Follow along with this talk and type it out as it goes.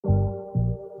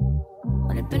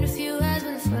Only been a few hours,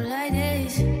 but it felt like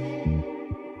days.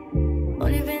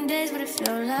 Only been days, but it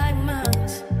felt like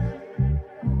months.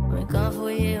 Been gone for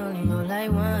a year, only know like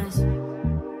once.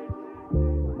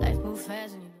 Life moves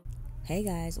fast and you Hey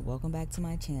guys, welcome back to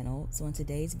my channel. So in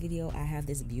today's video, I have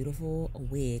this beautiful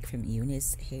wig from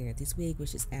Unice hair. This wig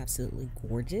was just absolutely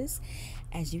gorgeous.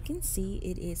 As you can see,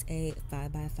 it is a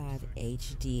 5x5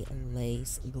 HD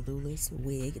lace glueless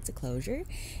wig. It's a closure,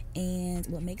 and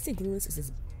what makes it glueless is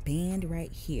this band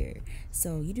right here.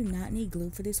 So you do not need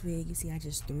glue for this wig. You see, I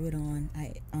just threw it on.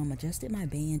 I adjusted my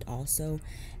band also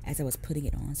as I was putting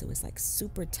it on, so it's like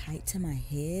super tight to my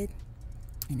head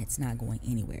and it's not going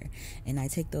anywhere. And I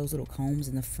take those little combs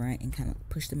in the front and kind of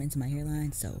push them into my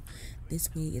hairline, so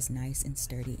this wig is nice and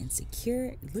sturdy and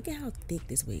secure. Look at how thick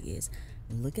this wig is.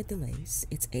 Look at the lace.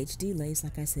 It's HD lace,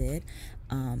 like I said.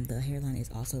 The hairline is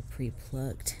also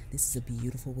pre-plucked. This is a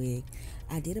beautiful wig.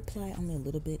 I did apply only a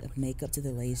little bit of makeup to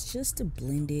the lace just to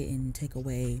blend it and take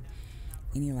away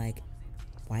any like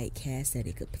white cast that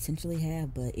it could potentially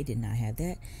have, but it did not have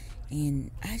that. And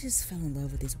I just fell in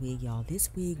love with this wig, y'all. This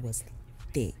wig was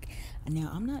thick. Now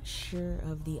I'm not sure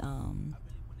of the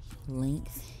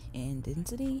length and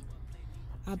density.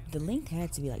 The length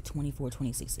had to be like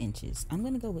 26 inches. I'm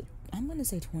gonna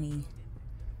say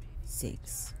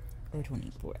 26 or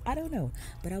 24. I don't know,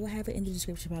 but I will have it in the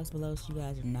description box below so you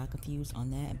guys are not confused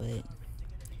on that. But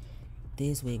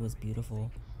this wig was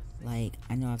beautiful. Like,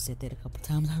 I know I've said that a couple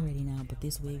times already now, but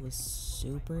this wig was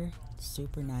super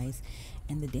nice,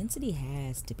 and the density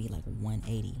has to be like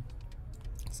 180.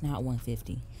 It's not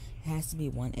 150. It has to be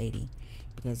 180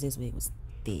 because this wig was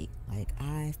thick. Like,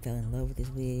 I fell in love with this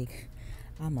wig.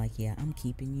 I'm like, yeah, I'm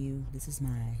keeping you. This is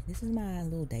my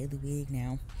little daily wig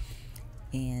now.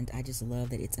 And I just love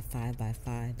that it's a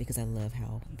 5x5 because I love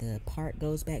how the part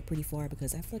goes back pretty far,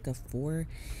 because I feel like a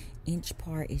 4-inch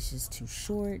part is just too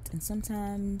short. And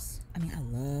sometimes, I mean, I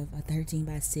love a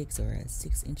 13x6 or a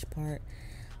 6-inch part.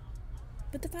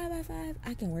 But the 5x5,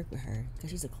 I can work with her because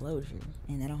she's a closure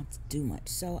and I don't have to do much.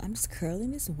 So I'm just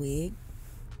curling this wig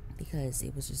because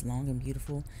it was just long and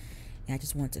beautiful, and I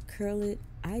just wanted to curl it.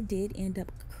 I did end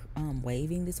up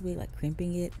waving this wig, like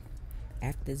crimping it,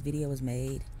 after this video was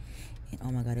made. And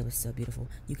oh my god, it was so beautiful.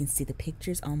 You can see the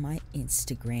pictures on my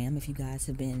Instagram if you guys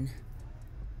have been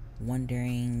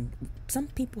wondering. Some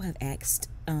people have asked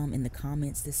in the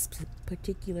comments this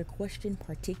particular question.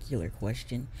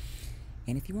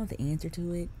 And if you want the answer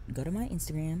to it, go to my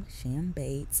Instagram,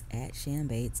 @shambates,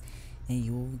 and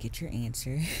you will get your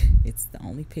answer. It's the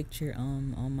only picture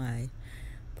on my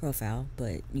profile,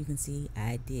 but you can see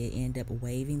I did end up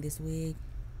waving this wig,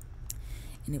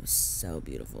 and it was so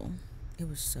beautiful. It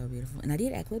was so beautiful. And I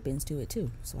did add clip-ins to it too,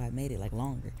 so I made it like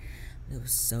longer. It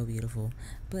was so beautiful.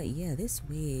 But yeah, this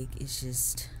wig is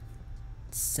just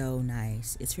so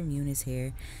nice. It's from Unice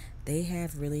hair. They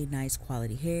have really nice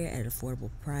quality hair at an affordable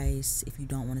price. If you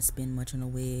don't want to spend much on a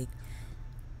wig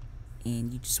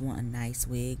and you just want a nice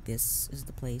wig, this is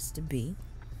the place to be,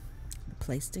 the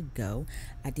place to go.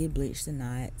 I did bleach the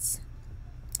knots.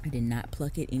 I did not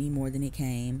pluck it any more than it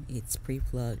came. It's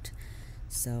pre-plucked,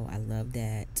 so I love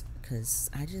that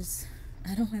because I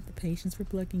don't have the patience for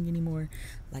plucking anymore.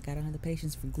 Like, I don't have the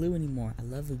patience for glue anymore. I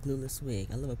love a glueless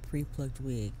wig. I love a pre-plucked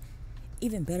wig.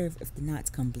 Even better if the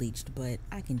knots come bleached, but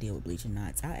I can deal with bleaching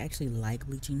knots. I actually like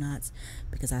bleaching knots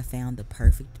because I found the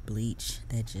perfect bleach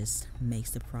that just makes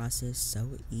the process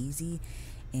so easy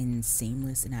and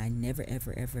seamless, and I never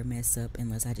ever mess up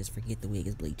unless I just forget the wig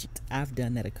is bleached. I've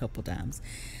done that a couple times.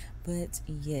 But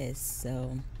yes,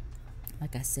 so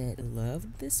like I said,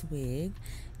 love this wig.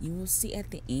 You will see at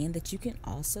the end that you can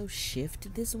also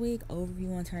shift this wig over if you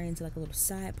want to turn it into like a little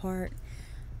side part.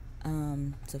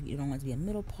 So if you don't want it to be a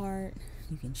middle part,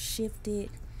 you can shift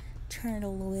it, turn it a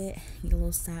little bit, get a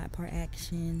little side part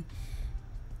action.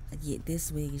 Yeah,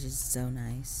 this wig is just so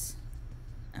nice.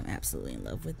 I'm absolutely in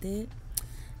love with it.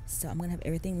 So I'm gonna have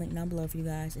everything linked down below for you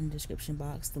guys in the description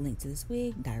box. The link to this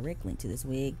wig, direct link to this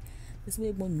wig. This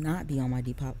wig will not be on my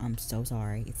Depop. I'm so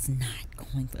sorry. It's not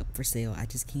going up for sale. I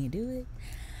just can't do it.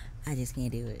 I just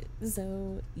can't do it.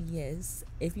 So yes,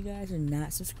 if you guys are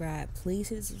not subscribed, please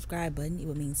hit the subscribe button. It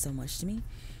would mean so much to me.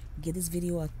 Give this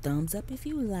video a thumbs up if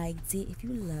you liked it, if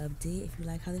you loved it, if you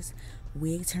like how this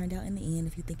wig turned out in the end,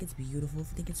 if you think it's beautiful,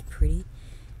 if you think it's pretty.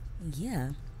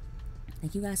 Yeah,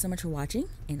 thank you guys so much for watching,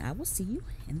 and I will see you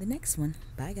in the next one.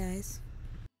 Bye guys.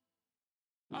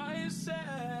 I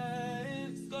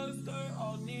said, skirt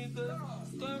all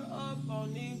niggas, skirt up all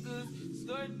niggas,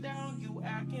 skirt down, you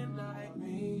acting like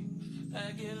me,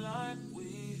 acting like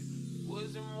we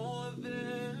wasn't more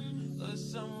than a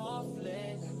summer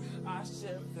fling. I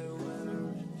said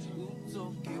farewell, you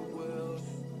took it well,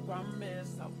 promise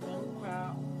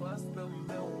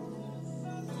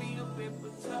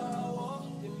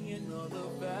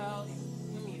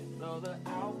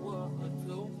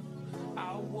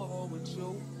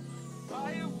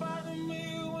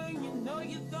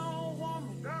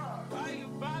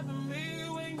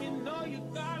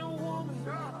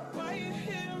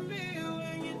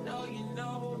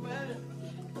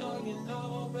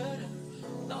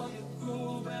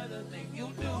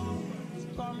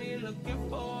looking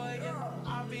for you.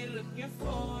 I be looking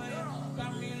for you.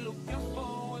 Got me looking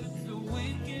forward to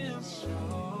weekend.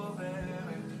 Sure,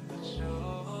 baby.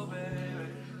 Sure, baby.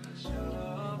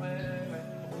 Sure, baby.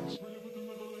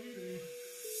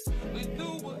 We do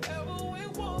whatever we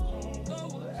want, go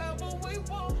wherever we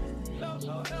want, love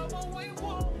however we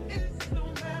want. It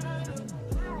don't matter.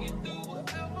 You do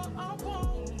whatever I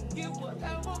want, get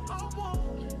whatever I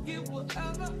want, get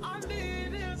whatever I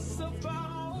need. It's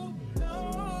about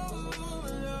love,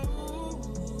 love, love,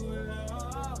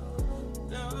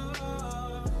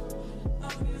 love.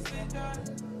 Long as we got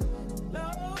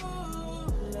love,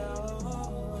 love,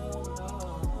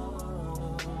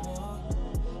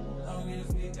 long as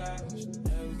we got.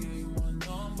 Never gave you my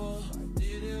number, I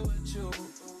did it with you.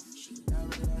 Should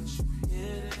never let you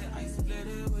hit it, I split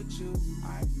it with you.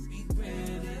 I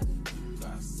regret it. You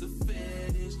got a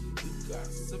fetish, you got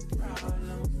a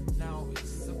problem. Now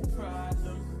it's a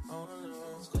problem. Oh no.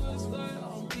 Skirt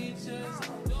on beaches,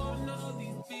 don't know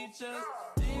these features.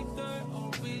 Big dirt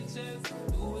on beaches,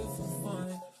 do it for fun.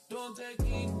 Don't take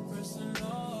it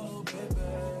personal,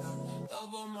 baby.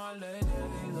 Love on my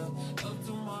ladies, up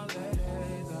to my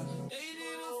ladies.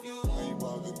 Dated a few. Why you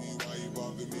bother me? Why you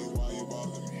bother me? Why you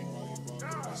bother me?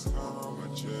 Last time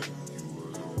I checked, you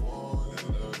were the one that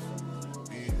left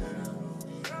me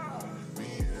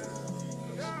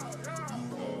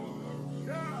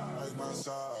like my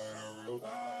side of the road.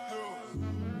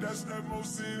 That's that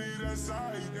most city, that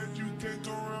side that you can't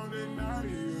go around at night.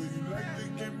 You like to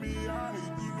get me high,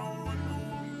 you don't want no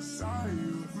one beside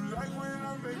you. You like when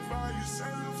I make fire, you say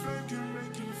the flame can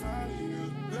make you fire.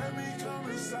 Let me come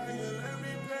inside you, let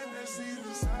me plant that seed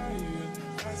inside you.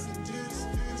 That's the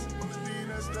distance, only thing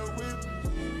that's the whip.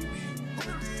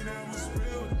 Only thing that was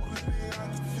real, only thing I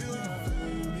can feel.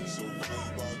 So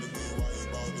why you